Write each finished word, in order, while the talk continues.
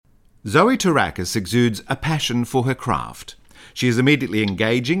Zoe Terakis exudes a passion for her craft. She is immediately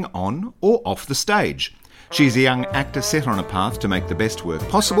engaging on or off the stage. She's a young actor set on a path to make the best work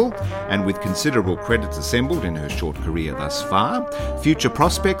possible, and with considerable credits assembled in her short career thus far, future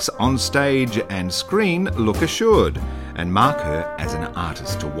prospects on stage and screen look assured and mark her as an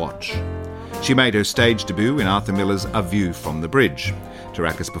artist to watch. She made her stage debut in Arthur Miller's A View from the Bridge.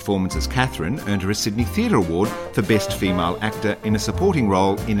 Terakis' performance as Catherine earned her a Sydney Theatre Award for Best Female Actor in a Supporting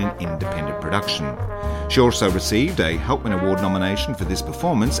Role in an Independent Production. She also received a Helpman Award nomination for this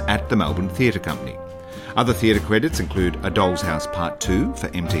performance at the Melbourne Theatre Company. Other theatre credits include A Doll's House Part 2 for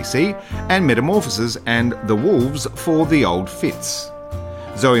MTC and Metamorphoses and The Wolves for The Old Fitz.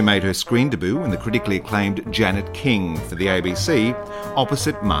 Zoe made her screen debut in the critically acclaimed Janet King for the ABC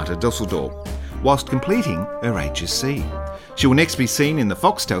opposite Marta Dusseldorp, whilst completing her HSC. She will next be seen in the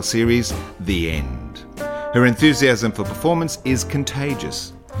Foxtel series The End. Her enthusiasm for performance is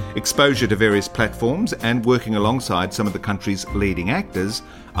contagious. Exposure to various platforms and working alongside some of the country's leading actors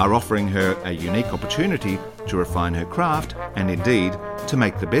are offering her a unique opportunity to refine her craft and indeed to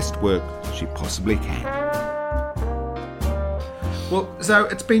make the best work she possibly can. Well, Zoe,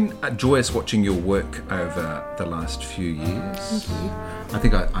 it's been joyous watching your work over the last few years. Thank you. I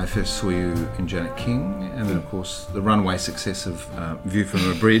think I first saw you in Janet King, and then, of course, the runaway success of View from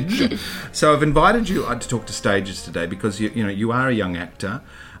a Bridge. So I've invited you to talk to stages today because you are a young actor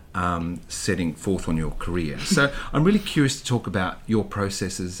setting forth on your career. So I'm really curious to talk about your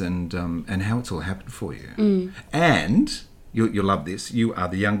processes and how it's all happened for you. And you'll love this. You are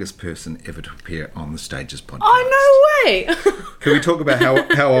the youngest person ever to appear on the Stages podcast. Oh, no way! Can we talk about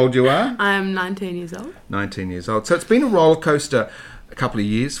how old you are? I am 19 years old. 19 years old. So it's been a roller coaster a couple of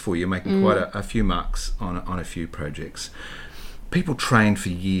years for you, making quite a few marks on a few projects. People train for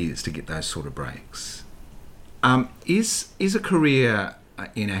years to get those sort of breaks. Is a career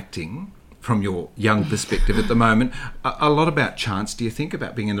in acting, from your young perspective at the moment, a lot about chance, do you think,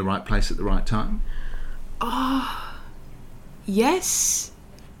 about being in the right place at the right time? Yes,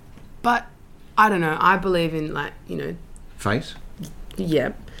 but I don't know. I believe in, Fate?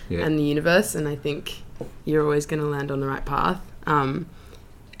 Yeah, and the universe, and I think you're always going to land on the right path.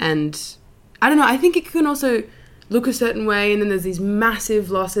 And I don't know, I think it can also look a certain way, and then there's these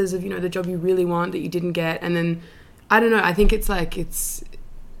massive losses of, the job you really want that you didn't get, and then, I don't know, I think it's like, it's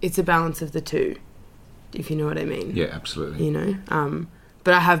a balance of the two, if you know what I mean. Yeah, absolutely.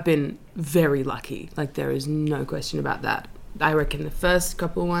 But I have been very lucky, there is no question about that. I reckon the first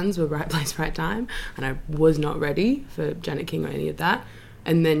couple of ones were right place, right time, and I was not ready for Janet King or any of that.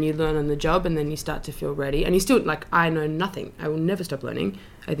 And then you learn on the job, and then you start to feel ready. And you still, I know nothing. I will never stop learning.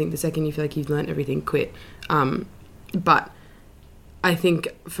 I think the second you feel like you've learned everything, quit. But I think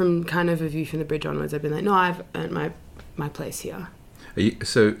from kind of A View from the Bridge onwards, I've been like, no, I've earned my place here.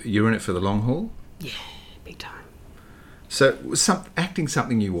 So you're in it for the long haul? Yeah, big time. So was acting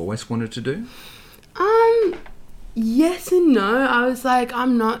something you always wanted to do? Yes and no. I was like,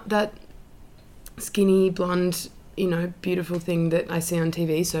 I'm not that skinny, blonde, beautiful thing that I see on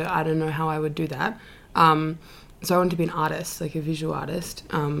TV, so I don't know how I would do that. So I wanted to be an artist, like a visual artist.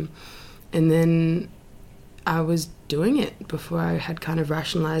 And then I was doing it before I had kind of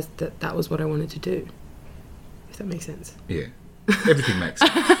rationalised that was what I wanted to do, if that makes sense. Yeah. Everything makes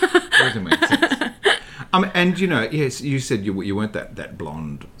sense. Everything makes sense. And, yes, you said you weren't that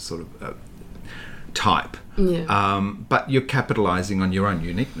blonde sort of type. Yeah. But you're capitalising on your own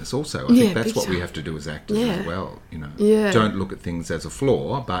uniqueness also. I think that's what we have to do as actors as well. Yeah. Don't look at things as a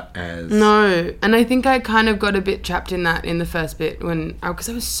flaw, but as... No. And I think I kind of got a bit trapped in that in the first bit because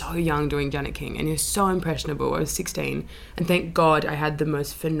I was so young doing Janet King, and you're so impressionable. I was 16, and thank God I had the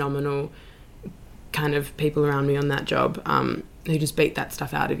most phenomenal kind of people around me on that job who just beat that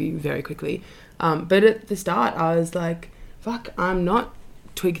stuff out of you very quickly. But at the start, I was like, fuck, I'm not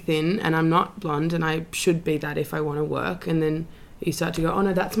twig thin, and I'm not blonde, and I should be that if I want to work. And then you start to go, oh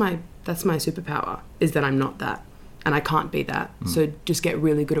no, that's my superpower, is that I'm not that, and I can't be that. So just get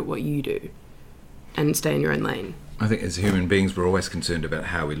really good at what you do and stay in your own lane. I think as human beings we're always concerned about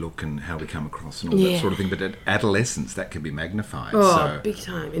how we look and how we come across and all that sort of thing, but at adolescence that can be magnified. Big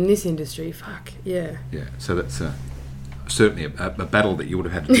time in this industry. Fuck yeah. So that's certainly a battle that you would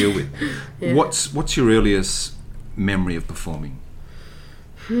have had to deal with. Yeah. What's your earliest memory of performing?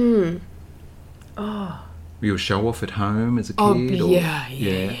 Were you a show off at home as a kid?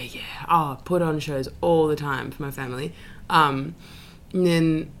 Yeah. Put on shows all the time for my family. And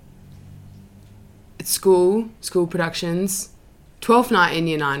then at school productions, 12th Night in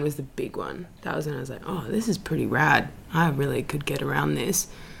Year 9 was the big one. That was when I was like, oh, this is pretty rad. I really could get around this.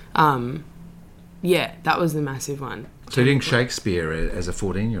 That was the massive one. So you're doing Shakespeare as a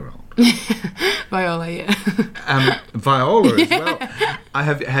 14-year-old. Viola, yeah. Viola as well.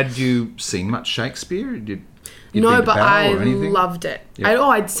 Had you seen much Shakespeare? You'd No, been to but Bow I or anything? loved it. Yeah.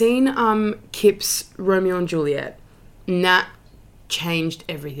 I'd seen Kip's Romeo and Juliet, and that changed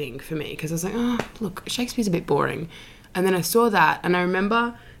everything for me because I was like, oh, look, Shakespeare's a bit boring. And then I saw that, and I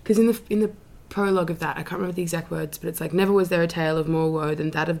remember, because in the prologue of that, I can't remember the exact words, but it's like, never was there a tale of more woe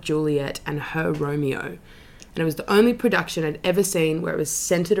than that of Juliet and her Romeo. And it was the only production I'd ever seen where it was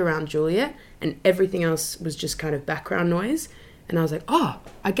centered around Juliet and everything else was just kind of background noise. And I was like, oh,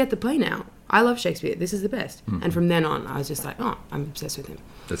 I get the play now. I love Shakespeare. This is the best. Mm-hmm. And from then on, I was just like, oh, I'm obsessed with him.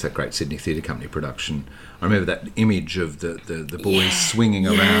 That's that great Sydney Theatre Company production. I remember that image of the boys swinging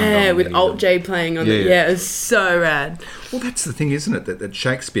around. Yeah, with Alt J playing on it. Yeah, it was so rad. Well, that's the thing, isn't it? That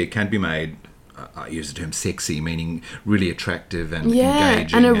Shakespeare can be made, I use the term sexy, meaning really attractive and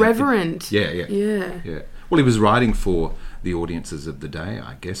engaging. And irreverent. Yeah. Well, he was writing for the audiences of the day,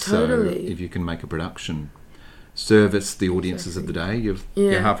 I guess. Totally. So if you can make a production service the audiences of the day,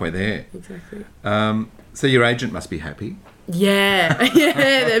 you're halfway there. Exactly. So your agent must be happy. Yeah,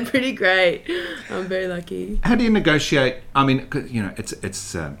 they're pretty great. I'm very lucky. How do you negotiate? I mean,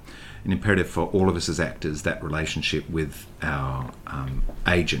 it's an imperative for all of us as actors, that relationship with our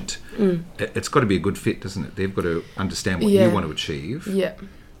agent. It's got to be a good fit, doesn't it? They've got to understand what you want to achieve. Yeah.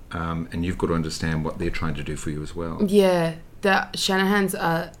 And you've got to understand what they're trying to do for you as well. Yeah, the Shanahans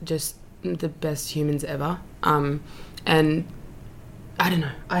are just the best humans ever. And I don't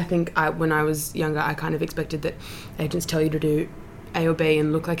know. I think when I was younger, I kind of expected that agents tell you to do A or B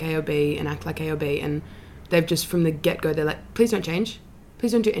and look like A or B and act like A or B. And they've just, from the get-go, they're like, please don't change.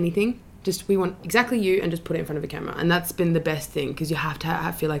 Please don't do anything. Just, we want exactly you and just put it in front of a camera. And that's been the best thing because you have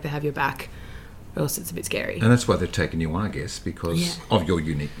to feel like they have your back or else it's a bit scary. And that's why they've taken you on, I guess, because of your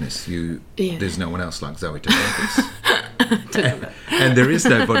uniqueness. There's no one else like Zoe Terakis. And there is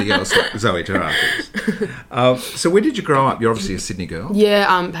nobody else like Zoe Terakis. So where did you grow up? You're obviously a Sydney girl. Yeah,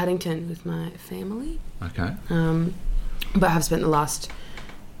 Paddington with my family. Okay. But I've spent the last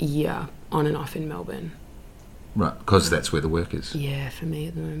year on and off in Melbourne. Right, because that's where the work is. Yeah, for me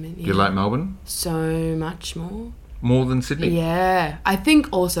at the moment. Yeah. Do you like Melbourne? So much more. More than Sydney? Yeah. I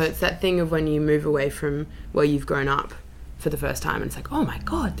think also it's that thing of when you move away from where you've grown up for the first time and it's like, oh my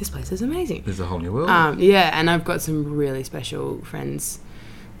God, this place is amazing. There's a whole new world. Yeah, and I've got some really special friends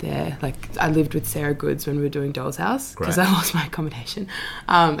there. Like, I lived with Sarah Goods when we were doing Doll's House because I lost my accommodation.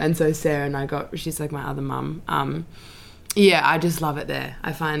 And so Sarah and she's like my other mum. Yeah, I just love it there.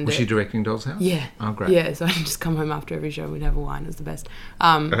 I find Was she directing Doll's House? Yeah. Oh, great. Yeah, so I'd just come home after every show and we'd have a wine. It was the best.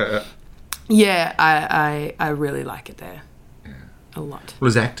 Yeah, I really like it there. Yeah. A lot. Well,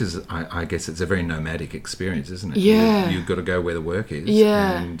 as actors, I guess it's a very nomadic experience, isn't it? Yeah. You've got to go where the work is.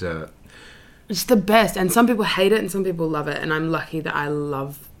 Yeah. And it's the best. And some people hate it and some people love it. And I'm lucky that I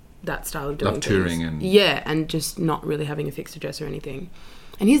love that style of doing things. Love touring and... Yeah, and just not really having a fixed address or anything.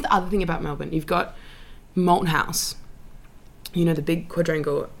 And here's the other thing about Melbourne. You've got Malthouse. You know, the big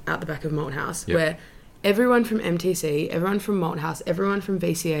quadrangle out the back of Malthouse, where everyone from MTC, everyone from Malthouse, everyone from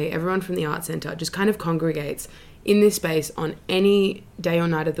VCA, everyone from the Art Centre just kind of congregates in this space on any day or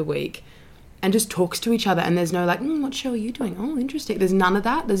night of the week and just talks to each other. And there's no like, what show are you doing? Oh, interesting. There's none of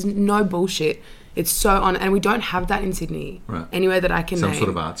that. There's no bullshit. It's so on. And we don't have that in Sydney. Right. Anywhere that I can Some name. sort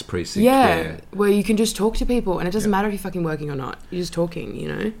of arts precinct. Yeah, where you can just talk to people. And it doesn't matter if you're fucking working or not. You're just talking, you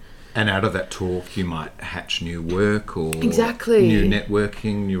know? And out of that talk, you might hatch new work or exactly new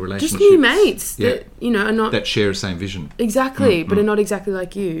networking, new relationships. Just new mates that, you know, are not... That share the same vision. Exactly, but are not exactly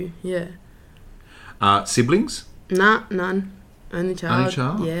like you, yeah. Siblings? Nah, none. Only child. Only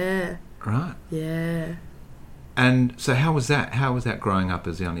child? Yeah. Right. Yeah. And so how was that? How was that growing up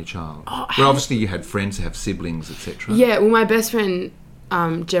as the only child? Well, obviously you had friends who have siblings, etc. Yeah, well, my best friend,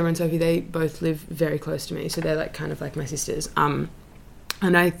 Gemma and Sophie, they both live very close to me, so they're like kind of like my sisters.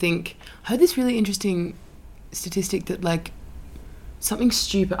 And I heard this really interesting statistic that like something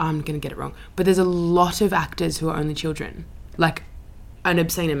stupid, I'm going to get it wrong, but there's a lot of actors who are only children, like an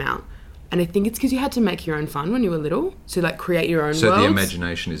obscene amount. And I think it's because you had to make your own fun when you were little, so like create your own worlds. So the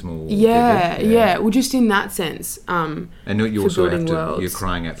imagination is more... Yeah. Well, just in that sense. And you also have to, you're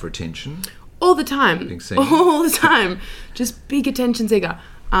crying out for attention? All the time. All the time. Just big attention seeker.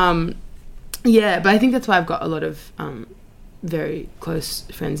 Yeah, but I think that's why I've got a lot of... very close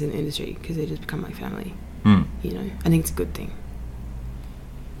friends in the industry because they just become like family. You know, I think it's a good thing.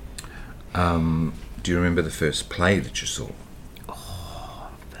 Do you remember the first play that you saw?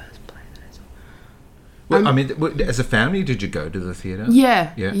 First play that I saw. Well, I mean, as a family, did you go to the theatre?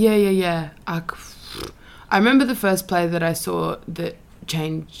 Yeah. I remember the first play that I saw that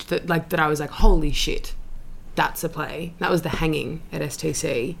changed, that I was like, holy shit. that's a play. That was The Hanging at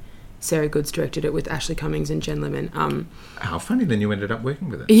STC. Sarah Goods directed it with Ashley Cummings and Jen Lemon. How funny, then you ended up working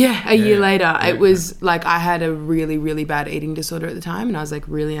with it. Yeah, a year later. Yeah. It was like I had a really, really bad eating disorder at the time, and I was like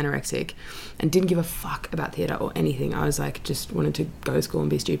really anorexic and didn't give a fuck about theatre or anything. I was like, just wanted to go to school and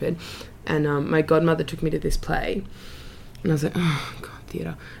be stupid. And my godmother took me to this play, and I was like, oh, God,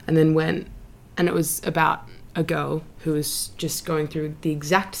 theatre. And then went, and it was about a girl who was just going through the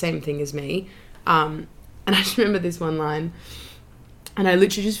exact same thing as me. And I just remember this one line. And I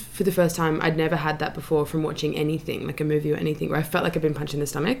literally just, for the first time, I'd never had that before from watching anything, like a movie or anything, where I felt like I'd been punched in the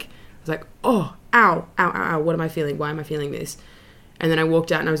stomach. I was like, oh, ow, ow, ow, ow, what am I feeling? Why am I feeling this? And then I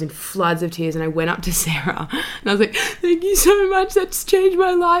walked out and I was in floods of tears, and I went up to Sarah and I was like, thank you so much, that's changed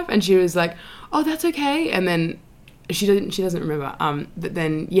my life. And she was like, oh, that's okay. And then she doesn't remember. But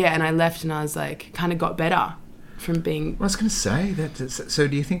then, yeah, and I left and I was like, kind of got better from being... I was going to say that. So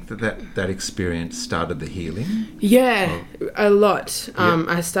do you think that experience started the healing? Yeah, a lot.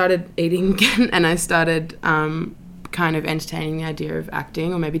 I started eating again, and I started kind of entertaining the idea of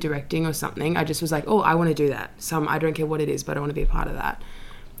acting or maybe directing or something. I just was like, oh, I want to do that. I don't care what it is, but I want to be a part of that.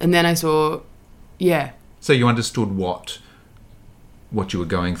 And then I saw, yeah. So you understood what you were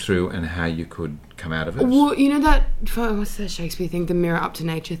going through and how you could come out of it? Well, you know that, what's that Shakespeare thing, the mirror up to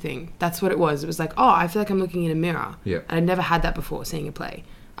nature thing? That's what it was. It was like, oh, I feel like I'm looking in a mirror. Yeah. And I'd never had that before, seeing a play.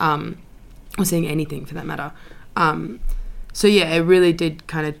 Or seeing anything, for that matter. So, yeah, it really did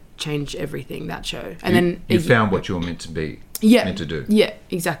kind of change everything, that show. And then you found what you were meant to be, meant to do. Yeah,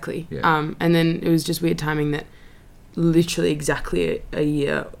 exactly. Yeah. And then it was just weird timing that literally exactly a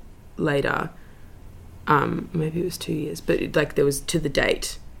year later... maybe it was 2 years, but there was to the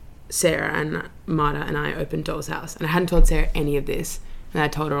date, Sarah and Marta and I opened Doll's House, and I hadn't told Sarah any of this, and I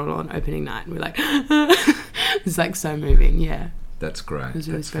told her all on opening night, and we're like, it was like so moving. Yeah, that's great. It was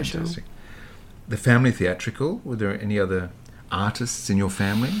really special. Fantastic. The family theatrical. Were there any other artists in your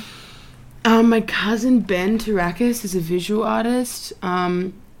family? My cousin Ben Tarakis is a visual artist.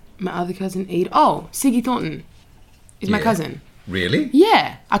 My other cousin Siggy Thornton is my cousin. Really?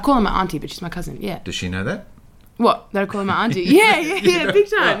 Yeah. I call her my auntie, but she's my cousin, yeah. Does she know that? What? That I call her my auntie? Yeah, big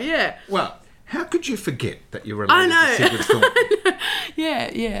time, yeah. Well, how could you forget that you're related to Sigrid Thornton?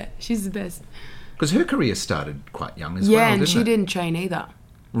 Yeah, she's the best. Because her career started quite young as well, Yeah, and didn't she it? didn't train either.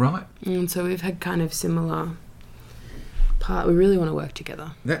 Right. And so we've had kind of similar part. We really want to work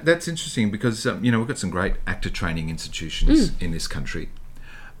together. That's interesting because, we've got some great actor training institutions in this country.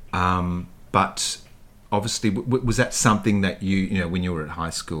 But... obviously, was that something that you when you were at high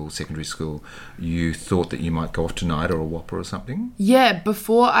school, secondary school, you thought that you might go off to NIDA or WAPA or something? Yeah,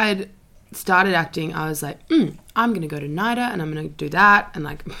 before I'd started acting, I was like, I'm going to go to NIDA and I'm going to do that. And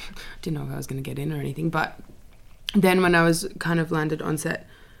didn't know if I was going to get in or anything. But then when I was kind of landed on set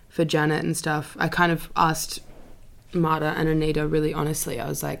for Janet and stuff, I kind of asked Marta and Anita really honestly. I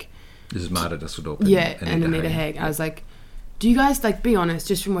was like... This is Marta Dusseldorp and Anita Haig. I was like... do you guys, be honest,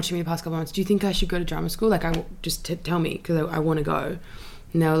 just from watching me the past couple of months, do you think I should go to drama school? Just tell me, because I want to go.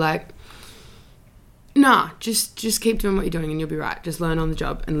 And they were like, nah, just keep doing what you're doing and you'll be right. Just learn on the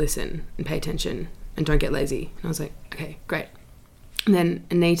job and listen and pay attention and don't get lazy. And I was like, okay, great. And then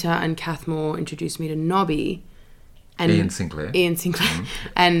Anita and Kath Moore introduced me to Nobby. And Ian Sinclair. Mm-hmm.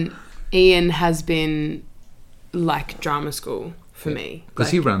 And Ian has been drama school for me.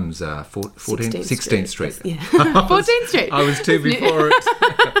 Because he runs 16th Street. Yeah. 14th Street. I was too before it.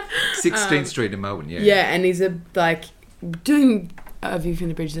 16th Street in Melbourne, yeah. Yeah, and he's doing A View from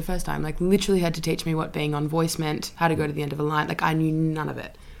the Bridge the first time, literally had to teach me what being on voice meant, how to go to the end of a line. I knew none of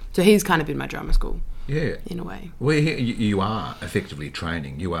it. So he's kind of been my drama school. Yeah. In a way. Well, you are effectively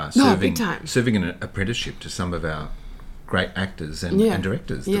training. You are big time. serving an apprenticeship to some of our great actors and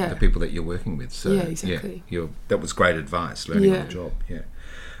directors, the people that you're working with. So, yeah, exactly. That was great advice, learning on the job. Yeah.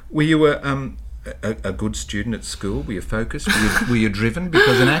 Were you a good student at school? Were you focused? Were you driven?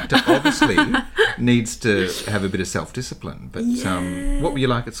 Because an actor obviously needs to have a bit of self-discipline. But what were you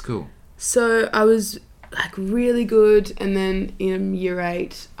like at school? So I was really good, and then in year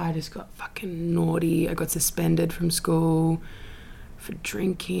 8 I just got fucking naughty. I got suspended from school for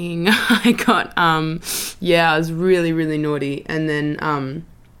drinking. I got I was really, really naughty, and then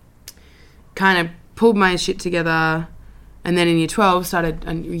kind of pulled my shit together, and then in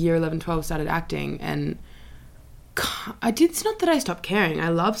year 11, 12 started acting, and it's not that I stopped caring. I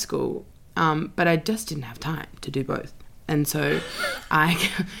love school, but I just didn't have time to do both. And so I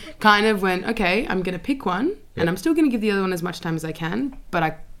kind of went, okay, I'm going to pick one, and I'm still going to give the other one as much time as I can, but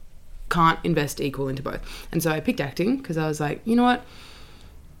I can't invest equal into both. And so I picked acting because I was like, you know what?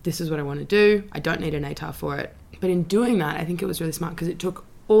 This is what I want to do. I don't need an ATAR for it. But in doing that, I think it was really smart because it took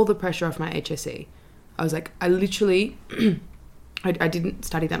all the pressure off my HSE. I was like, I literally, I didn't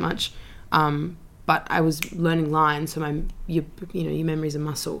study that much, but I was learning lines, so your memory's a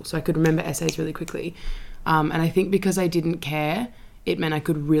muscle, so I could remember essays really quickly. And I think because I didn't care, it meant I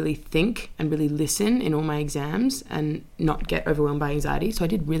could really think and really listen in all my exams and not get overwhelmed by anxiety. So I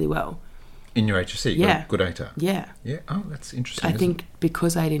did really well. In your HSC? You got a good ATAR? Yeah. Yeah? Oh, that's interesting. I think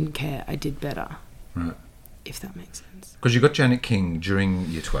because I didn't care, I did better. Right. If that makes sense. Because you got Janet King during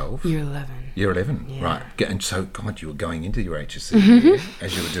year 12? Year 11. Year 11, yeah. right. And so, God, you were going into your HSC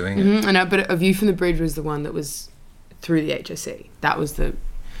as you were doing it. I know, but A View from the Bridge was the one that was through the HSC. That was the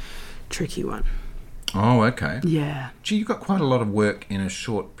tricky one. Oh, okay. Yeah. Gee, you got quite a lot of work in a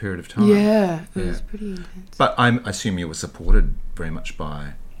short period of time. Yeah, it was pretty intense. But I assume you were supported very much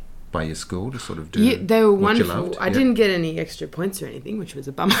by your school to sort of do they were what you wonderful. loved? I didn't get any extra points or anything, which was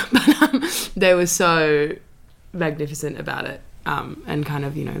a bummer, but they were so magnificent about it, and kind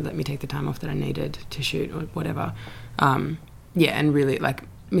of, let me take the time off that I needed to shoot or whatever. And really, like,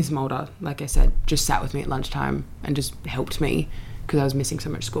 Miss Mulder, like I said, just sat with me at lunchtime and just helped me because I was missing so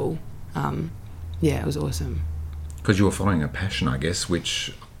much school. It was awesome. Because you were following a passion, I guess,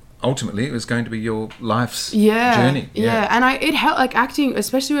 which ultimately it was going to be your life's journey. Yeah, and it helped, like, acting,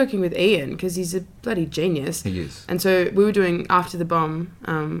 especially working with Ian, because he's a bloody genius. He is. And so we were doing After the Bomb,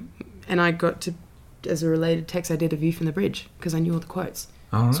 and I got to, as a related text, I did A View from the Bridge because I knew all the quotes.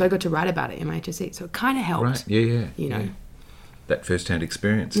 Oh, right. So I got to write about it in my HSC. So it kind of helped. Right, yeah. Yeah. That first-hand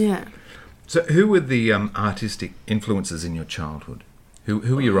experience. Yeah. So who were the artistic influences in your childhood? Who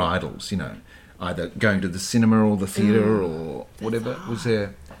were your idols, either going to the cinema or the theatre or whatever? Was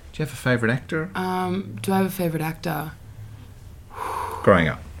there... Do you have a favourite actor? Do I have a favourite actor? Growing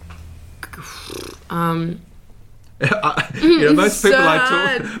up. Most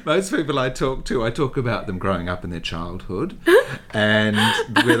people I talk to, I talk about them growing up in their childhood and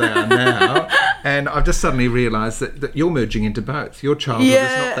where they are now. And I've just suddenly realised that you're merging into both. Your childhood is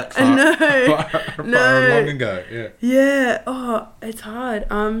not that far long ago. Yeah. Yeah. Oh, it's hard.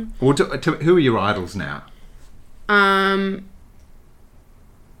 Well, who are your idols now?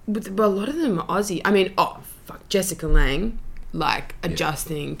 But a lot of them are Aussie. I mean, Jessica Lange, like, I just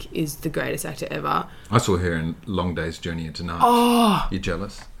think is the greatest actor ever. I saw her in Long Day's Journey into Night. Oh, you're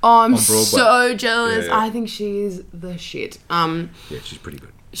jealous? Oh, I'm so jealous. Yeah. I think she's the shit. Yeah, she's pretty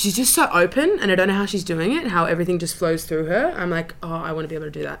good. She's just so open, and I don't know how she's doing it. How everything just flows through her. I'm like, I want to be able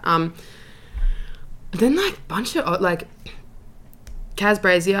to do that. Then, like, a bunch of like Kaz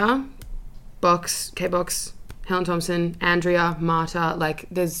Brazier, Kate Box, Helen Thompson, Andrea, Marta. Like,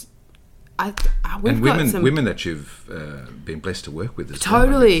 there's. Women that you've been blessed to work with as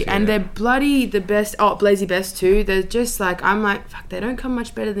totally, well, and they're bloody the best. Blasey Best too. They're just like, I'm like, fuck, they don't come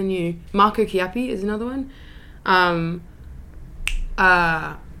much better than you. Marco Chiappi is another one.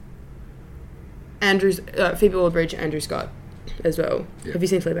 Phoebe Waller-Bridge, Andrew Scott as well. Yeah. Have you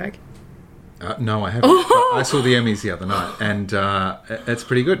seen Fleabag? No, I haven't. I saw the Emmys the other night, and it's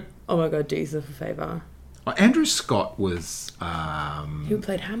pretty good. Oh my god, do yourself a favour. Andrew Scott was who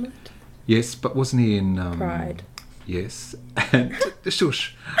played Hamlet? Yes, but wasn't he in... Pride. Yes. And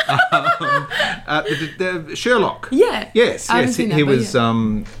shush. The Sherlock. Yeah. Yes. He was...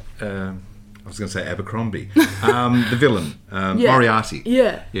 Yeah. I was going to say Abercrombie. The villain. Moriarty.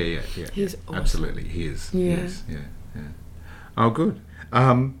 Yeah. Yeah. He's awesome. Absolutely, he is. Yeah. Yes, yeah. Oh, good.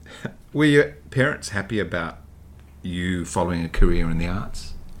 Were your parents happy about you following a career in the arts?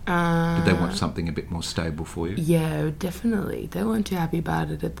 Did they want something a bit more stable for you? Yeah, definitely. They weren't too happy about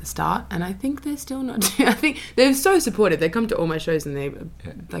it at the start, and I think they're still not too... I think they're so supportive. They come to all my shows and they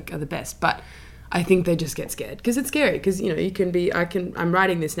are the best, but I think they just get scared because it's scary because, you can be... I'm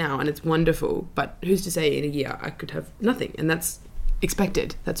writing this now and it's wonderful, but who's to say in a year I could have nothing, and that's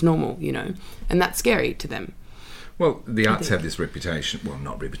expected. That's normal, and that's scary to them. Well, the arts have this reputation, well,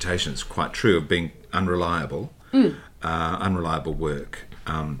 not reputation, it's quite true, of being unreliable, unreliable work.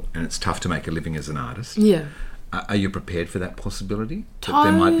 And it's tough to make a living as an artist. Yeah. Are you prepared for that possibility? Totally.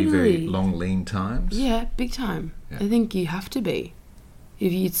 That there might be very long, lean times? Yeah, big time. Yeah. I think you have to be.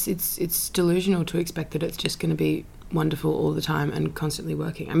 It's delusional to expect that it's just going to be wonderful all the time and constantly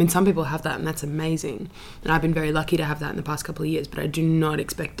working. I mean, some people have that, and that's amazing. And I've been very lucky to have that in the past couple of years, but I do not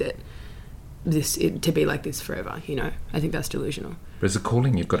expect it to be like this forever, I think that's delusional. But it's a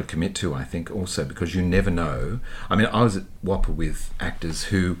calling you've got to commit to, I think, also, because you never know. I mean, I was at WAPA with actors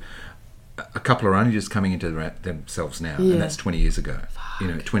who, a couple are only just coming into themselves now, and that's 20 years ago.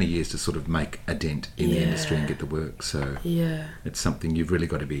 Fuck. 20 years to sort of make a dent in the industry and get the work. So it's something you've really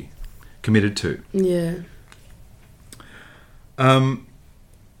got to be committed to. Yeah.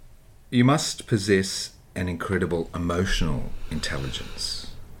 You must possess an incredible emotional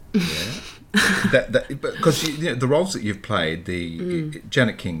intelligence. Yeah. Because the roles that you've played,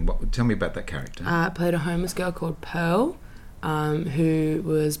 Janet King. Tell me about that character. I played a homeless girl called Pearl, who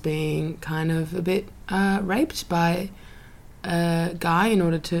was being kind of a bit raped by a guy in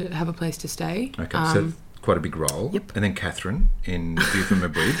order to have a place to stay. Okay, so quite a big role. Yep. And then Catherine in View from a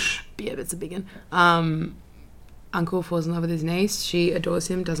Bridge. Yeah, that's a big one. Uncle falls in love with his niece. She adores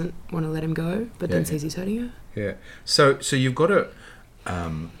him, doesn't want to let him go, but then sees he's hurting her. Yeah. So you've got to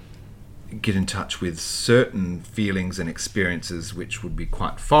get in touch with certain feelings and experiences which would be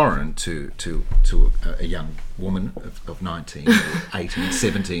quite foreign to a young woman of 19 or 18,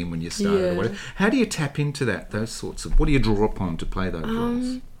 17 when you started or whatever. How do you tap into those sorts of... What do you draw upon to play those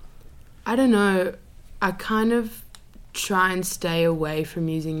roles? I don't know. I kind of try and stay away from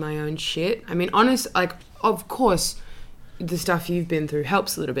using my own shit. I mean, of course, the stuff you've been through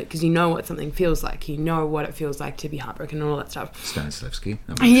helps a little bit because you know what something feels like. You know what it feels like to be heartbroken and all that stuff. Stanislavski.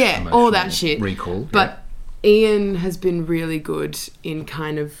 All that shit. Recall. But Ian has been really good in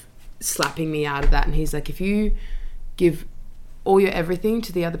kind of slapping me out of that. And he's like, if you give all your everything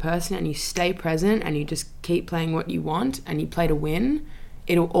to the other person and you stay present and you just keep playing what you want and you play to win,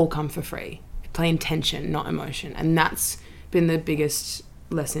 it'll all come for free. Play intention, not emotion. And that's been the biggest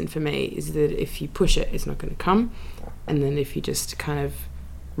lesson for me, is that if you push it, it's not going to come. And then if you just kind of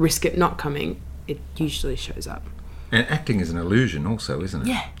risk it not coming, it usually shows up. And acting is an illusion also, isn't it?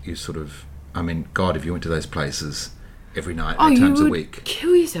 Yeah. You sort of... I mean, God, if you went to those places every night, 8 times a week... you would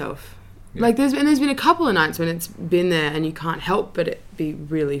kill yourself. Yeah. Like, there's been a couple of nights when it's been there and you can't help but it be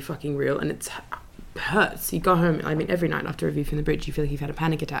really fucking real and it hurts. You go home, I mean, every night after a View from the Bridge, you feel like you've had a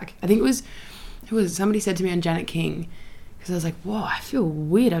panic attack. I think it was somebody said to me on Janet King, because I was like, whoa, I feel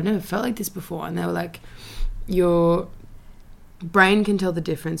weird. I've never felt like this before. And they were like, your brain can tell the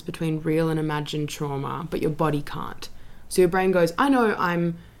difference between real and imagined trauma, but your body can't. So your brain goes, I know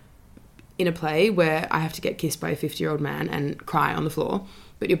I'm in a play where I have to get kissed by a 50-year-old man and cry on the floor.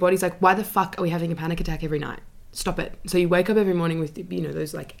 But your body's like, why the fuck are we having a panic attack every night? Stop it. So you wake up every morning with,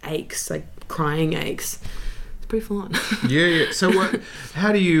 those like aches, like crying aches. It's pretty full on. Yeah. So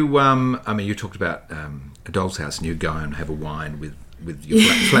how do you, I mean, you talked about A Doll's House and you go and have a wine with your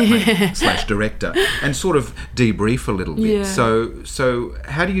flatmate / director and sort of debrief a little bit. Yeah. So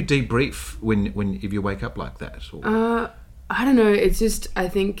how do you debrief if you wake up like that? Or? I don't know. It's just, I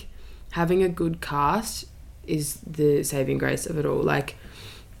think having a good cast is the saving grace of it all. Like,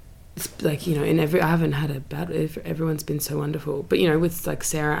 I haven't had a bad... Everyone's been so wonderful. But, with, like,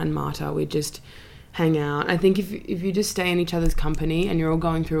 Sarah and Marta, we just hang out. I think if you just stay in each other's company and you're all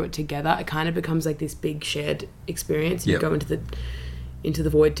going through it together, it kind of becomes, like, this big shared experience. You go into the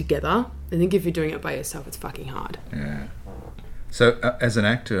void together. I think if you're doing it by yourself, it's fucking hard. Yeah. So, as an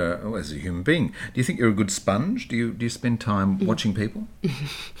actor or as a human being, do you think you're a good sponge? Do you spend time watching people?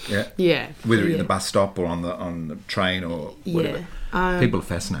 Yeah. Yeah. Whether in the bus stop or on the train or whatever. Yeah. People are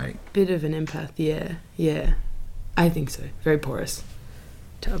fascinating. Bit of an empath. Yeah. Yeah. I think so. Very porous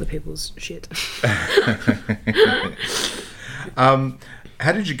to other people's shit. How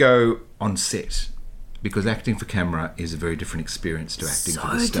did you go on set? Because acting for camera is a very different experience to acting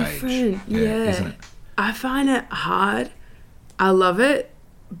for the stage. Different. Yeah. Isn't it? I find it hard. I love it,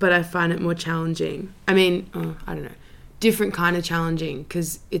 but I find it more challenging. I mean, I don't know, different kind of challenging,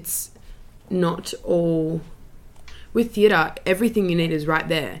 because it's not all... With theatre, everything you need is right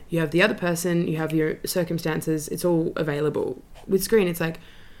there. You have the other person, you have your circumstances, it's all available. With screen, it's like,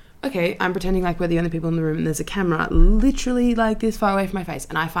 okay, I'm pretending like we're the only people in the room and there's a camera literally like this far away from my face,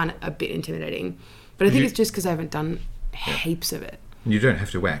 and I find it a bit intimidating. But I think it's just because I haven't done heaps of it. You don't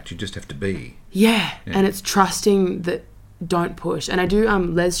have to act, you just have to be. Yeah. And it's trusting that don't push. And I do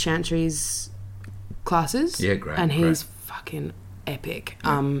Les Chantry's classes. Yeah, great. And he's fucking epic.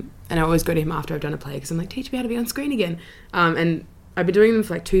 Yeah. And I always go to him after I've done a play because I'm like, teach me how to be on screen again. And I've been doing them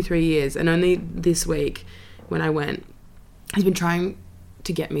for like 2-3 years. And only this week when I went, he's been trying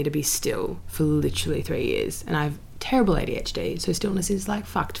to get me to be still for literally 3 years. And I have terrible ADHD, so stillness is like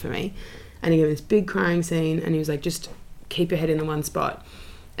fucked for me. And he gave me this big crying scene and he was like, just keep your head in the one spot.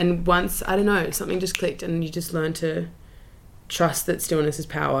 And once, I don't know, something just clicked and you just learn to trust that stillness is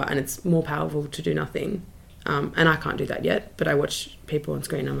power and it's more powerful to do nothing. And I can't do that yet, but I watch people on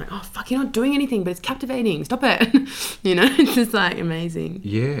screen and I'm like, oh, fuck, you're not doing anything, but it's captivating. Stop it. It's just like amazing.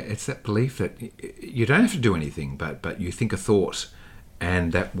 Yeah, it's that belief that you don't have to do anything, but you think a thought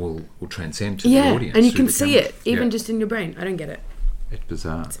and that will transcend to the audience. Yeah, and you can see it, even just in your brain. I don't get it. It's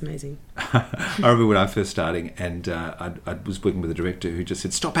bizarre. It's amazing. I remember when I was first starting and I was working with a director who just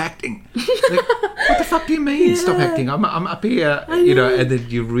said, stop acting. Like, what the fuck do you mean, stop acting? I'm up here, and then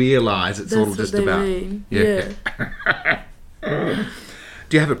you realise it's all just about... Mean. Yeah.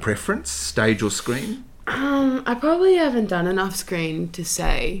 Do you have a preference, stage or screen? I probably haven't done enough screen to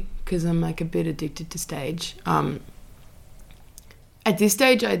say, because I'm like a bit addicted to stage. At this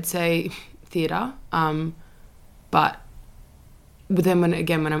stage, I'd say theatre. But then when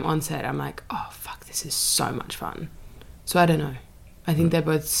I'm on set, I'm like, oh, fuck, this is so much fun. So I don't know. I think they're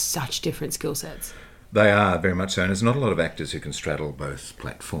both such different skill sets. They are, very much so. And there's not a lot of actors who can straddle both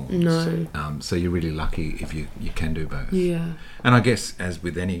platforms. No. So you're really lucky if you can do both. Yeah. And I guess, as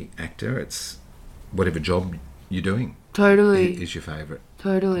with any actor, it's whatever job you're doing. Totally. Is your favourite.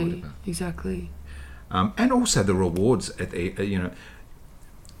 Totally. Whatever. Exactly. And also the rewards at the,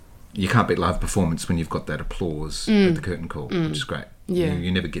 you can't beat live performance when you've got that applause at the curtain call, which is great. Yeah.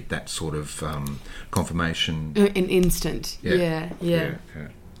 You never get that sort of confirmation. An instant. Yeah.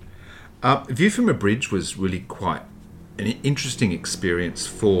 View from a Bridge was really quite an interesting experience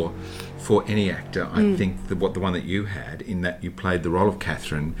for any actor. I think the one that you had, in that you played the role of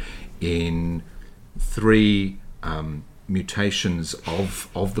Catherine in 3 mutations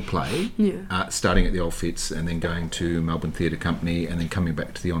of the play, starting at the Old Fitz and then going to Melbourne Theatre Company and then coming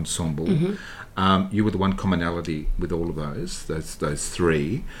back to the ensemble. You were the one commonality with all of those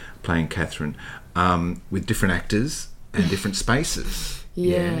 3, playing Catherine, with different actors and different spaces.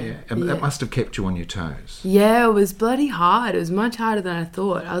 It must have kept you on your toes. Yeah, it was bloody hard. It was much harder than I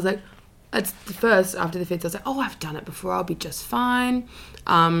thought. I was like, at the first, after the Fitz, I was like, oh, I've done it before, I'll be just fine.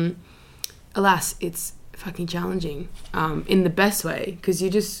 Alas, it's fucking challenging, in the best way, because you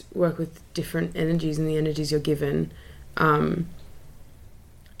just work with different energies, and the energies you're given. I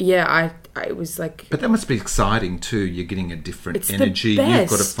was like... But that must be exciting too. You're getting a different it's energy. You've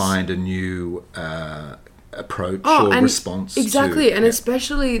got to find a new approach or response. Exactly, and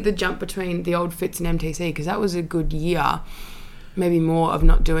especially the jump between the Old Fitz and MTC, because that was a good year, maybe more, of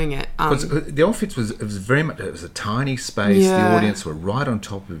not doing it. The Old Fitz was very much, it was a tiny space. The audience were right on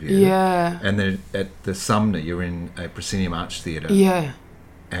top of you. Yeah. And then at the Sumner, you're in a proscenium arch theatre. Yeah.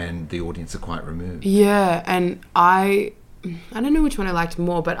 And the audience are quite removed. Yeah, and I don't know which one I liked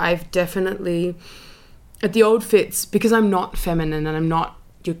more, but I've definitely, at the Old Fitz, because I'm not feminine and I'm not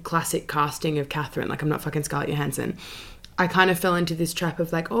your classic casting of Catherine, like I'm not fucking Scarlett Johansson, I kind of fell into this trap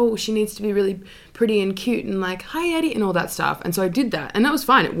of like, oh, she needs to be really pretty and cute and like, hi Eddie, and all that stuff. And so I did that, and that was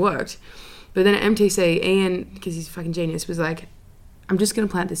fine, it worked. But then at MTC, Ian, because he's a fucking genius, was like, I'm just going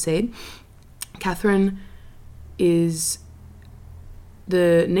to plant the seed. Catherine is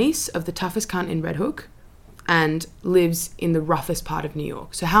the niece of the toughest cunt in Red Hook and lives in the roughest part of New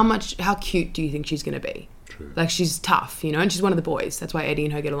York. So how cute do you think she's going to be? True. Like, she's tough, and she's one of the boys. That's why Eddie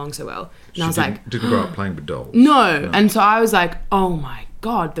and her get along so well. And I was like... didn't grow up playing with dolls. No. And so I was like, oh my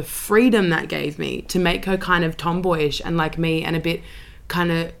God, the freedom that gave me to make her kind of tomboyish and like me, and a bit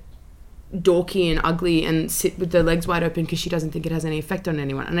kind of dorky and ugly, and sit with the legs wide open because she doesn't think it has any effect on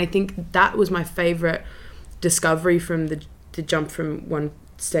anyone. And I think that was my favourite discovery from the jump from one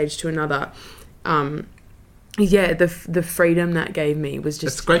stage to another. The freedom that gave me was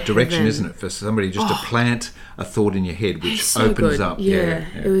just... It's great direction, isn't it, for somebody just to plant a thought in your head, which so opens good. up. Yeah,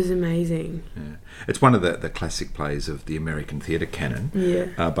 it was amazing. Yeah. It's one of the classic plays of the American theatre canon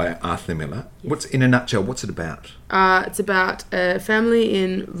by Arthur Miller. Yes. In a nutshell, what's it about? It's about a family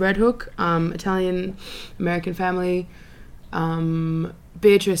in Red Hook, Italian-American family,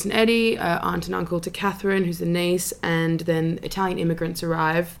 Beatrice and Eddie, aunt and uncle to Catherine, who's the niece, and then Italian immigrants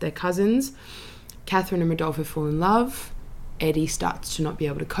arrive, they're cousins. Catherine and Rodolfo fall in love. Eddie starts to not be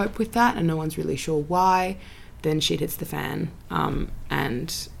able to cope with that, and no one's really sure why. Then shit hits the fan,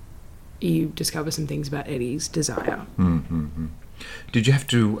 and you discover some things about Eddie's desire. Mm-hmm. Did you have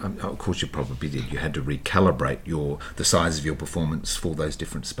to, of course you probably did, you had to recalibrate the size of your performance for those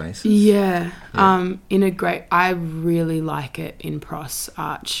different spaces? Yeah. I really like it in Pros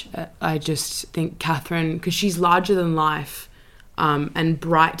Arch. I just think Catherine, because she's larger than life, and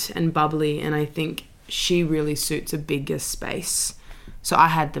bright and bubbly, and I think she really suits a bigger space. So I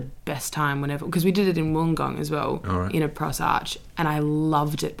had the best time whenever, because we did it in Wollongong as well, in a Pros Arch, and I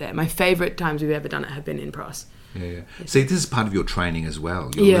loved it there. My favourite times we've ever done it have been in Pros. Yeah. See, this is part of your training as well.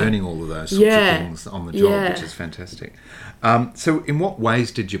 You're learning all of those sorts of things on the job, which is fantastic. So in what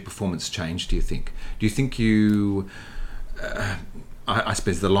ways did your performance change, do you think? Do you think I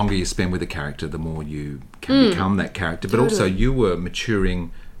suppose the longer you spend with a character, the more you can become that character. But also you were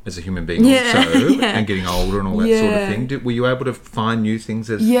maturing as a human being and getting older and all that sort of thing. Were you able to find new things?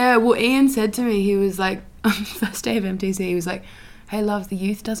 Yeah, well, Ian said to me, he was like, on the first day of MTC, he was like, hey, love, the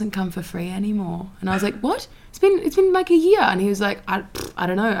youth doesn't come for free anymore. And I was like, what? It's been like a year. And he was like, I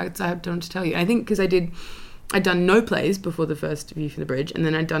don't know. I don't know what to tell you. And I think because I'd done no plays before the first View from the Bridge, and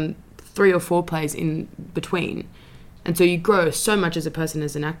then I'd done 3 or 4 plays in between. And so you grow so much as a person,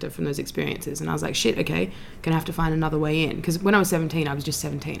 as an actor, from those experiences. And I was like, shit, okay, gonna have to find another way in. Because when I was 17, I was just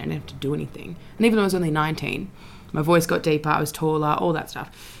 17. I didn't have to do anything. And even though I was only 19, my voice got deeper, I was taller, all that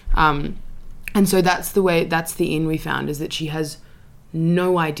stuff. And so that's the in we found, is that she has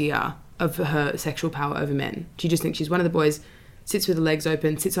no idea of her sexual power over men. She just thinks she's one of the boys, sits with the legs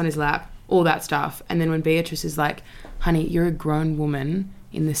open, sits on his lap, all that stuff. And then when Beatrice is like, honey, you're a grown woman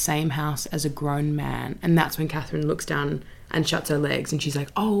in the same house as a grown man. And that's when Catherine looks down and shuts her legs, and she's like,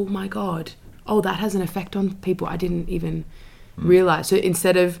 oh my God, oh, that has an effect on people. I didn't even realise. So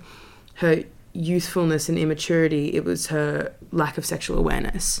instead of her youthfulness and immaturity, it was her lack of sexual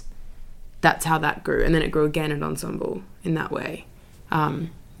awareness. That's how that grew. And then it grew again at Ensemble in that way.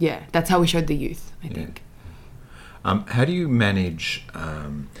 That's how we showed the youth, I think. How do you manage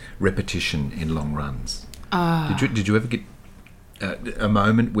repetition in long runs? Did you ever get a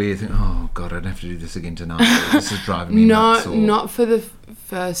moment where you think, oh God, I don't have to do this again tonight, or this is driving me nuts? Or... Not for the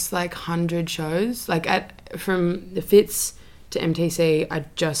first 100 shows. From the Fitz to MTC, I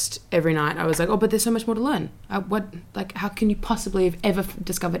just, every night I was like, oh, but there's so much more to learn. How can you possibly have ever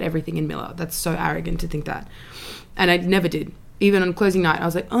discovered everything in Miller? That's so arrogant to think that. And I never did. Even on closing night, I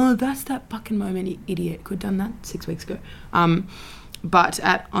was like, oh, that's that fucking moment, you idiot. Could have done that 6 weeks ago. But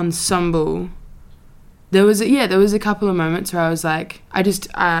at Ensemble, there was a couple of moments where I was like,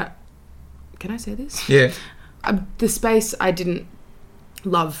 can I say this? Yeah. The space I didn't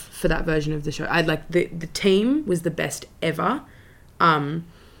love for that version of the show. The team was the best ever.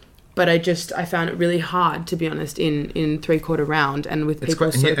 But I found it really hard, to be honest, in three-quarter round, and with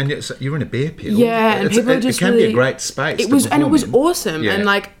people. And yet you're in a beer pit. Yeah, and people just it can be a great space. It was awesome, and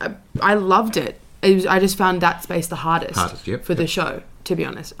I loved it. I just found that space the hardest for the show, to be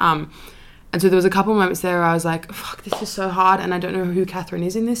honest. And so there was a couple of moments there where I was like, fuck, this is so hard, and I don't know who Catherine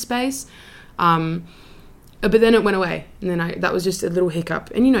is in this space. But then it went away, and then that was just a little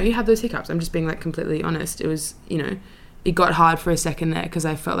hiccup. And you have those hiccups. I'm just being completely honest. It was it got hard for a second there because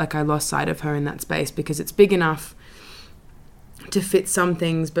I felt like I lost sight of her in that space, because it's big enough to fit some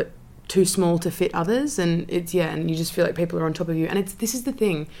things but too small to fit others, and and you just feel like people are on top of you. And this is the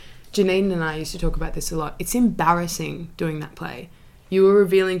thing, Janine and I used to talk about this a lot. It's embarrassing doing that play. You were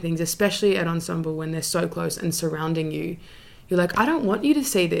revealing things, especially at Ensemble, when they're so close and surrounding you. You're like, I don't want you to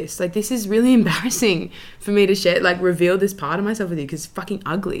see this. This is really embarrassing for me to share, reveal this part of myself with you, because it's fucking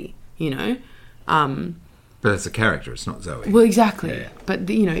ugly, But it's a character, it's not Zoe. Well, exactly. Yeah. But,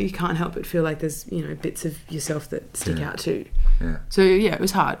 you can't help but feel like there's, bits of yourself that stick out too. Yeah. So, it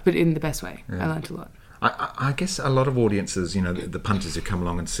was hard, but in the best way. Yeah. I learned a lot. I guess a lot of audiences, the punters who come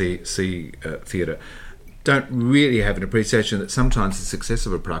along and see theatre, don't really have an appreciation that sometimes the success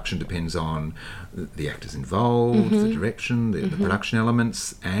of a production depends on the actors involved, the direction, the production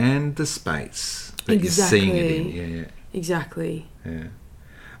elements, and the space that you're seeing it in. Yeah. Exactly. Yeah.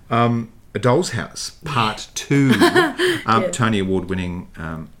 A Doll's House, Part 2, Tony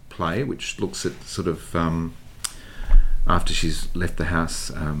Award-winning play, which looks at sort of after she's left the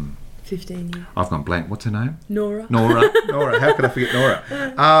house. 15 years. I've gone blank. What's her name? Nora. How could I forget Nora?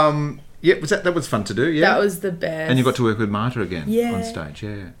 That was fun to do. Yeah, that was the best. And you got to work with Marta again on stage.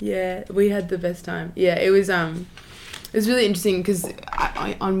 Yeah, we had the best time. Yeah, it was really interesting because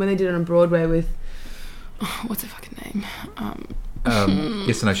when they did it on Broadway with what's her fucking name?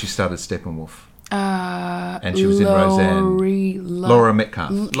 Yes, I know she started Steppenwolf. And she was in Roseanne. Laura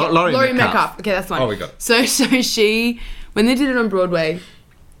Metcalf. Laurie Metcalf. Okay, that's one. Oh, we got it. So she, when they did it on Broadway,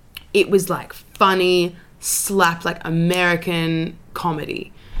 it was funny, slap, American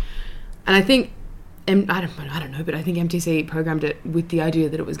comedy. And I think, and I don't know, but I think MTC programmed it with the idea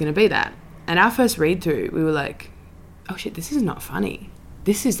that it was going to be that. And our first read through, we were like, oh shit, this is not funny.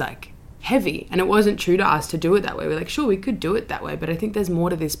 This is heavy. And it wasn't true to us to do it that way. We're like, sure, we could do it that way, but I think there's more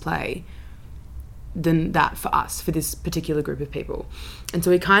to this play than that for us, for this particular group of people. And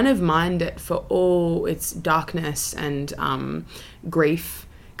so we kind of mined it for all its darkness and grief,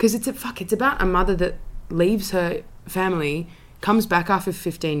 because it's about a mother that leaves her family, comes back after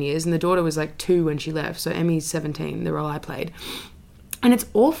 15 years, and the daughter was 2 when she left, so Emmy's 17, the role I played. And it's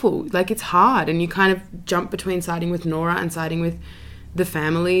awful, it's hard, and you kind of jump between siding with Nora and siding with the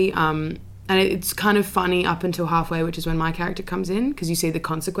family, and it's kind of funny up until halfway, which is when my character comes in, because you see the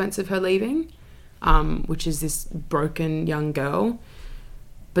consequence of her leaving, which is this broken young girl.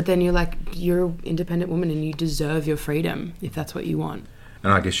 But then you're an independent woman and you deserve your freedom if that's what you want.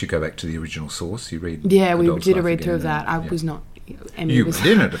 And I guess you go back to the original source. You read. Yeah, we did a read through of that. I was not. Emmy you was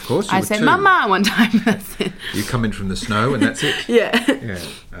in it, of course. I said, "Mama," one time. That's it. You come in from the snow, and that's it. Yeah. Yeah.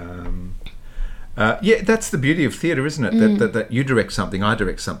 Yeah, that's the beauty of theatre, isn't it? That you direct something, I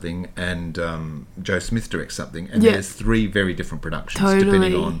direct something, and Joe Smith directs something, and Yeah. there's 3 very different productions Totally.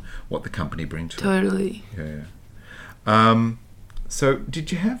 depending on what the company brings to it. Totally. Yeah. So,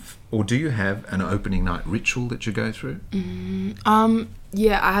 did you have, or do you have, an opening night ritual that you go through?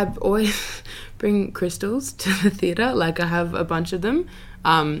 Yeah, I have always bring crystals to the theatre. Like, I have a bunch of them.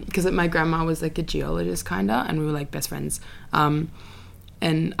 Because my grandma was like a geologist, kinda, and we were like best friends. And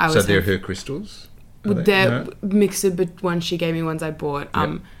I was. So they're her crystals? Are they? They're No? mixed, but ones she gave me, ones I bought.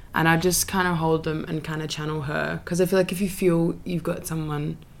 Yep. And I just kind of hold them and kind of channel her, because I feel like if you feel you've got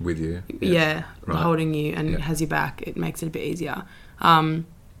someone, With you? Right. holding you and Yeah. has your back, it makes it a bit easier. And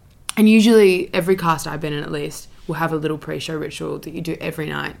usually every cast I've been in, at least, will have a little pre-show ritual that you do every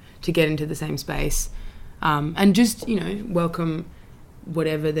night to get into the same space, and just, you know, welcome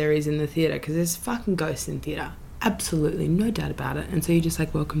whatever there is in the theatre, because there's fucking ghosts in theatre, absolutely, no doubt about it. And so you just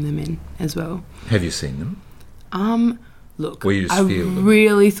like welcome them in as well. Have you seen them? Look, Or you just I feel them?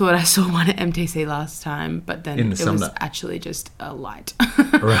 really thought I saw one at MTC last time, but then In the it was summer? actually just a light.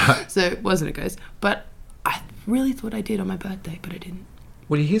 Right. So it wasn't a ghost. But I really thought I did on my birthday, but I didn't.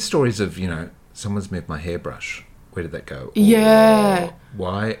 Well, you hear stories of, you know, someone's moved my hairbrush. Where did that go? Or, Yeah.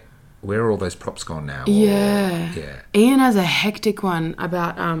 Why? Where are all those props gone now? Yeah. Yeah. Ian has a hectic one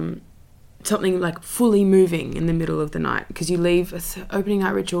about something like fully moving in the middle of the night, because you leave opening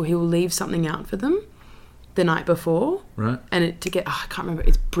night ritual. He will leave something out for them the night before, Right. and I can't remember.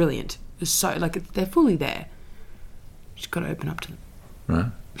 It's brilliant. It's so they're fully there. You just got to open up to them.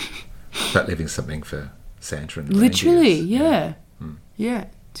 Right. About leaving something for Santa and the Literally, reindeers. yeah. Yeah,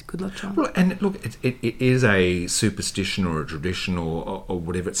 it's a good luck charm. Well, and look, it is a superstition or a tradition or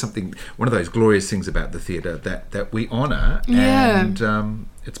whatever. It's something, one of those glorious things about the theatre that we honour, Yeah. and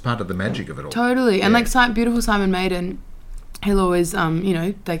it's part of the magic of it all. Totally. And Yeah. like beautiful Simon Maiden, he'll always, you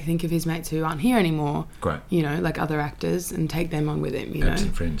know, like think of his mates who aren't here anymore, Great. you know, like other actors, and take them on with him, you know.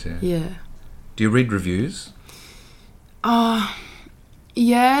 Absent friends, yeah. Yeah. Do you read reviews?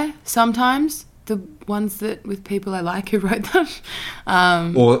 Yeah, sometimes. The ones that with people I like who wrote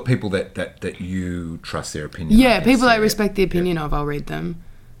them. Or people that you trust their opinion? Yeah, guess, people I yeah. respect the opinion of, I'll read them.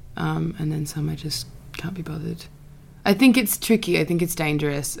 And then some I just can't be bothered. I think it's tricky. I think it's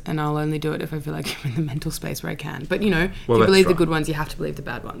dangerous, and I'll only do it if I feel like I'm in the mental space where I can. But, you know, if Well, you that's believe the right. good ones, you have to believe the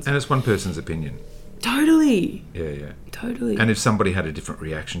bad ones. And it's one person's opinion. Totally. Yeah. Totally. And if somebody had a different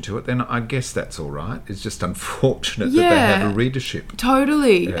reaction to it, then I guess that's all right. It's just unfortunate that Yeah. they have a readership.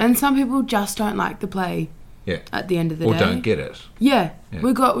 Totally. Yeah. And some people just don't like the play Yeah. at the end of the Or day. don't get it. Yeah. Yeah.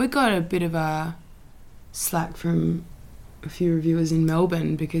 We got a bit of a slack from a few reviewers in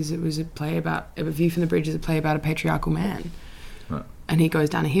Melbourne, because it was a View from the Bridge is a play about a patriarchal man. Right. And he goes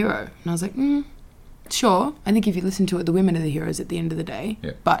down a hero. And I was like, sure. I think if you listen to it, the women are the heroes at the end of the day.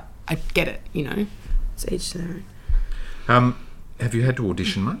 Yeah. But I get it, you know. It's each their own. Have you had to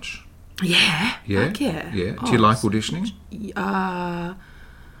audition much? Yeah. Yeah. Fuck yeah. Yeah. Oh, Do you like auditioning?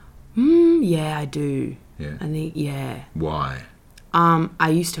 yeah, I do. Yeah. I think, yeah. Why? I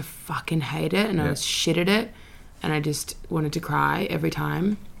used to fucking hate it, and I Yeah. was shit at it, and I just wanted to cry every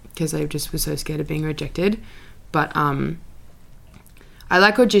time, because I just was so scared of being rejected. But I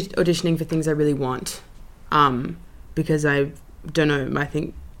like auditioning for things I really want, because I don't know. I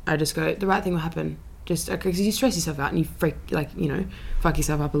think I just go, the right thing will happen. Just because you stress yourself out and you fuck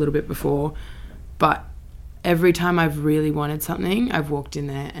yourself up a little bit before. But every time I've really wanted something, I've walked in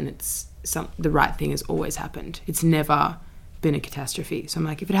there and the right thing has always happened. It's never been a catastrophe. So I'm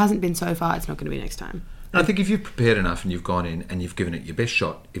like, if it hasn't been so far, it's not going to be next time. I think if you've prepared enough and you've gone in and you've given it your best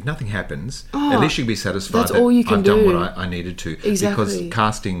shot, if nothing happens, at least you'll be satisfied that's that all you can I've done do. what I needed to. Exactly. Because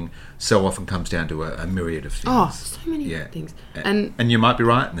casting so often comes down to a myriad of things. Oh, so many things. And you might be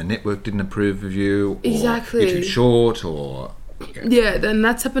right, and the network didn't approve of you. Or Exactly. you're too short, or... Yeah, and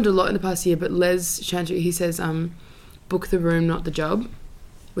that's happened a lot in the past year. But Les Chantry, he says, book the room, not the job,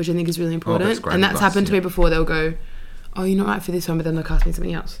 which I think is really important. that's great And that's advice, happened to yeah. me before. They'll go, oh, you're not right for this one, but then they'll cast me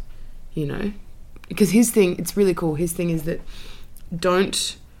something else, you know? Because his thing, it's really cool. His thing is that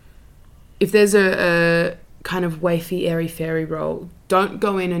if there's a kind of wafy, airy, fairy role, don't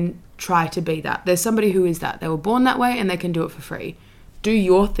go in and try to be that. There's somebody who is that. They were born that way and they can do it for free. Do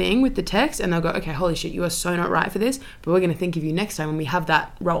your thing with the text and they'll go, okay, holy shit, you are so not right for this, but we're going to think of you next time when we have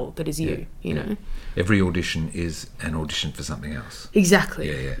that role that is you, you know? Every audition is an audition for something else. Exactly.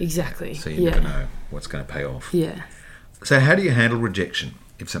 Yeah. Exactly. So you never know what's going to pay off. Yeah. So how do you handle rejection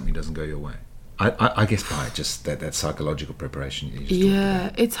if something doesn't go your way? I guess by just that psychological preparation you just talked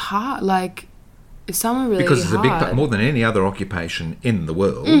about. It's hard. Like, some are really because it's a big hard. part, more than any other occupation in the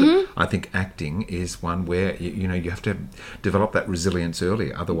world. I think acting is one where you have to develop that resilience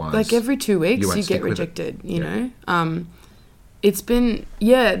early. Otherwise, Like every 2 weeks, won't you stick get with it. rejected. You know, it's been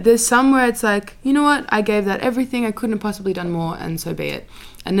there's some where it's like, you know what, I gave that everything. I couldn't have possibly done more, and so be it.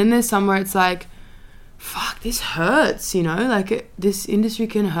 And then there's some where it's like, fuck, this hurts. You know, like this industry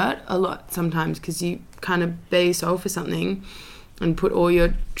can hurt a lot sometimes because you kind of bare your soul for something and put all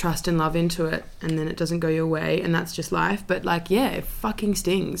your trust and love into it, and then it doesn't go your way, and that's just life. But like, yeah, it fucking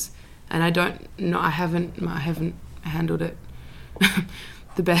stings, and I haven't handled it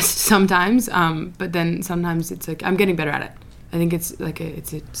the best sometimes. But then sometimes it's like I'm getting better at it. I think it's like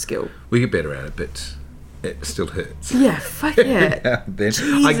it's a skill. We get better at it, but it still hurts. Yeah, fuck yeah. Now and then.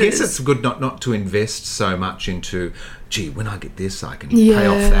 I guess it's good not to invest so much into, gee, when I get this, I can pay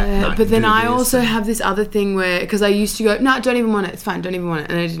off that. And But can then do I this also and- have this other thing where, because I used to go, no, don't even want it. It's fine. Don't even want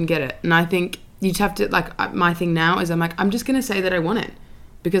it. And I didn't get it. And I think you just have to, like, my thing now is I'm like, I'm just going to say that I want it.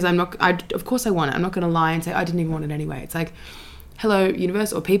 Because of course I want it. I'm not going to lie and say, I didn't even want it anyway. It's like, hello,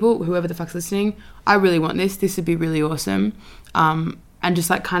 universe, or people, whoever the fuck's listening, I really want this. This would be really awesome. And just,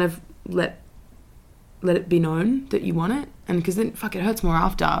 like, kind of let it be known that you want it. And because then, fuck, it hurts more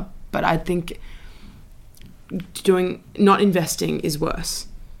after. But I think not investing is worse.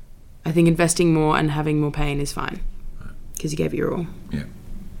 I think investing more and having more pain is fine because you gave it your all. Yeah.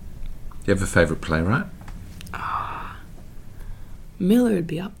 You have a favourite playwright? Miller would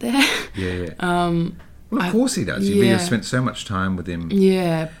be up there. Yeah. Well, of course he does. You've spent so much time with him.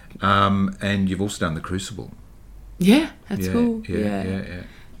 Yeah. And you've also done The Crucible. Yeah, that's Yeah, cool.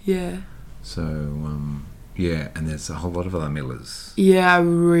 Yeah. So, and there's a whole lot of other Millers. Yeah, I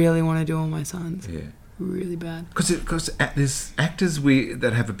really want to do All My Sons. Yeah. Really bad. Because there's actors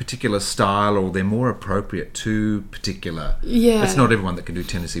that have a particular style, or they're more appropriate to particular. Yeah. It's not everyone that can do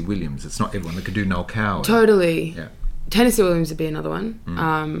Tennessee Williams. It's not everyone that can do Noel Coward. Totally. Yeah. Tennessee Williams would be another one.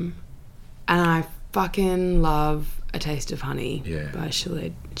 And I fucking love A Taste of Honey by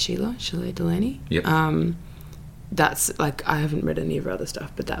Sheila Delaney. Yep. That's like, I haven't read any of her other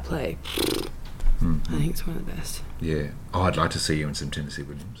stuff, but that play, I think it's one of the best. Yeah. Oh, I'd like to see you in some Tennessee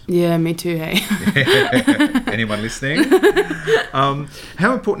Williams. Yeah, me too, hey. Anyone listening?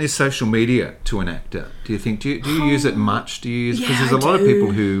 How important is social media to an actor? Do you think? Do you use it much? Do you use? Because there's a lot of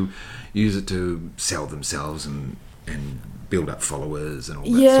people who use it to sell themselves and build up followers and all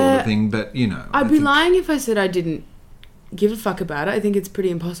that sort of thing. But I'd be lying if I said I didn't give a fuck about it. I think it's pretty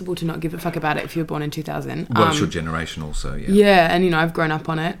impossible to not give a fuck about it if you were born in 2000. Well, it's your generation also, yeah. Yeah, and I've grown up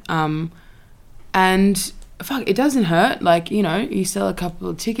on it. And fuck, it doesn't hurt. Like, you sell a couple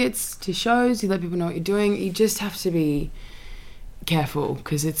of tickets to shows, you let people know what you're doing. You just have to be careful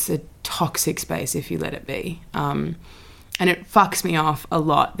because it's a toxic space if you let it be. And it fucks me off a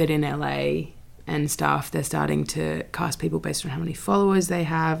lot that in LA and stuff, they're starting to cast people based on how many followers they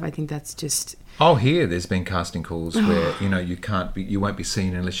have. I think that's just... Oh, here there's been casting calls where you won't be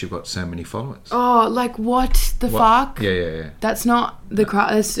seen unless you've got so many followers. Oh, like what the fuck? Yeah. That's not the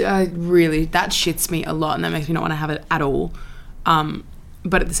crowd. Really, that shits me a lot, and that makes me not want to have it at all.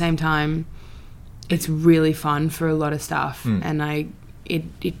 But at the same time, it's really fun for a lot of stuff, and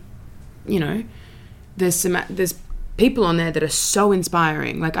there's people on there that are so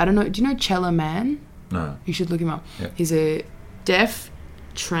inspiring. Like, I don't know, do you know Chella Man? No. You should look him up. Yeah. He's a deaf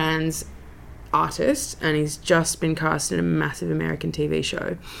trans artist, and he's just been cast in a massive American TV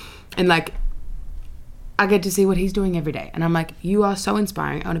show, and like I get to see what he's doing every day, and I'm like, you are so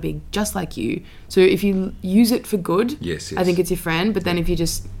inspiring. I want to be just like you. So if you use it for good, yes. I think it's your friend. But then if you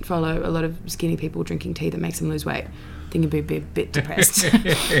just follow a lot of skinny people drinking tea that makes them lose weight, I think you'd be a bit depressed.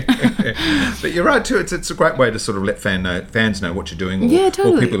 But you're right too. It's a great way to sort of let fans know what you're doing, or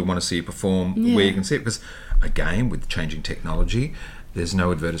people who want to see you perform, where you can see it. Because again, with changing technology, there's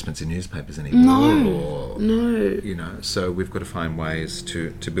no advertisements in newspapers anymore. No. So we've got to find ways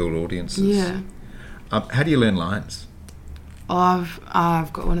to build audiences. Yeah. How do you learn lines? Oh,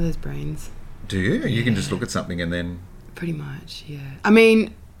 I've got one of those brains. Do you? You can just look at something and then... Pretty much, yeah. I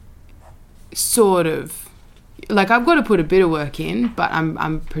mean, sort of. Like, I've got to put a bit of work in, but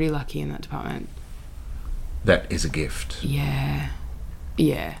I'm pretty lucky in that department. That is a gift. Yeah.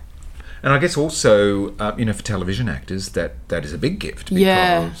 And I guess also, for television actors, that is a big gift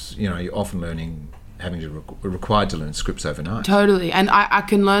because, you're often required to learn scripts overnight. Totally. And I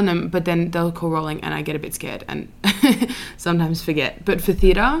can learn them, but then they'll call rolling and I get a bit scared and sometimes forget. But for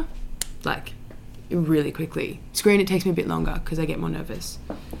theatre, like, really quickly. Screen, it takes me a bit longer because I get more nervous.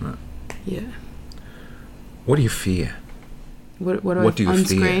 Right. Yeah. What do you fear? What do you on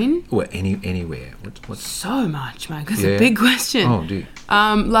fear? Screen? Or anywhere? What's... So much, man. That's a big question. Oh, do you?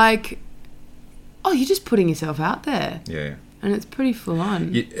 Like, oh, you're just putting yourself out there. Yeah. And it's pretty full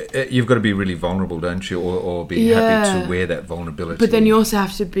on. You've got to be really vulnerable, don't you? Or be happy to wear that vulnerability. But then you also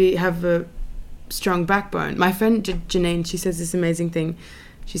have to have a strong backbone. My friend Janine, she says this amazing thing.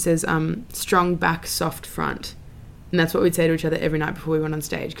 She says, strong back, soft front. And that's what we'd say to each other every night before we went on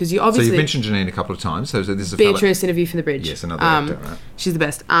stage. Because you obviously... So you've mentioned Janine a couple of times. So this is a Beatrice, Interview from the Bridge. Yes, another actor, right? She's the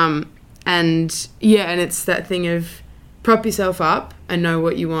best. And it's that thing of prop yourself up and know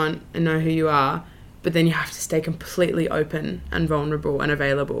what you want and know who you are, but then you have to stay completely open and vulnerable and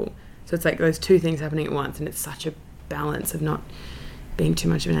available. So it's like those two things happening at once, and it's such a balance of not being too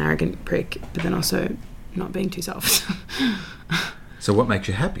much of an arrogant prick, but then also not being too soft. So what makes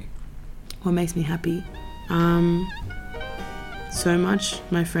you happy? What makes me happy? So much.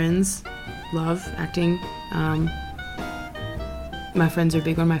 My friends love acting. My friends are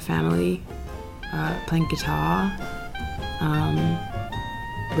big on my family. Playing guitar.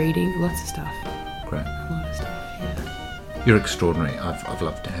 Reading. Lots of stuff. Great. A lot of stuff, yeah. You're extraordinary. I've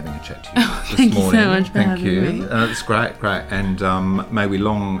loved having a chat to you this Thank morning. you so much for Thank having you. me. It's great. And may we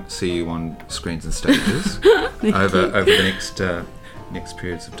long see you on screens and stages over the next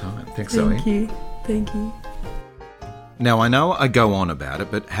periods of time. Thanks, Zoe. Thank you. Now, I know I go on about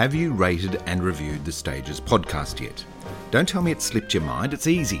it, but have you rated and reviewed the Stages podcast yet? Don't tell me it slipped your mind. It's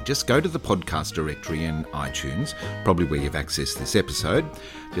easy. Just go to the podcast directory in iTunes, probably where you've accessed this episode.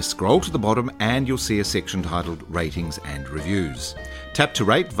 Just scroll to the bottom and you'll see a section titled Ratings and Reviews. Tap to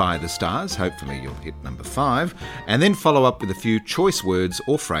rate via the stars, hopefully you'll hit number 5, and then follow up with a few choice words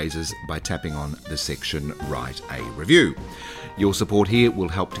or phrases by tapping on the section Write a Review. Your support here will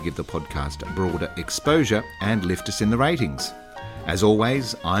help to give the podcast broader exposure and lift us in the ratings. As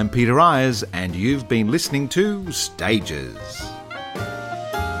always, I'm Peter Ayres, and you've been listening to Stages.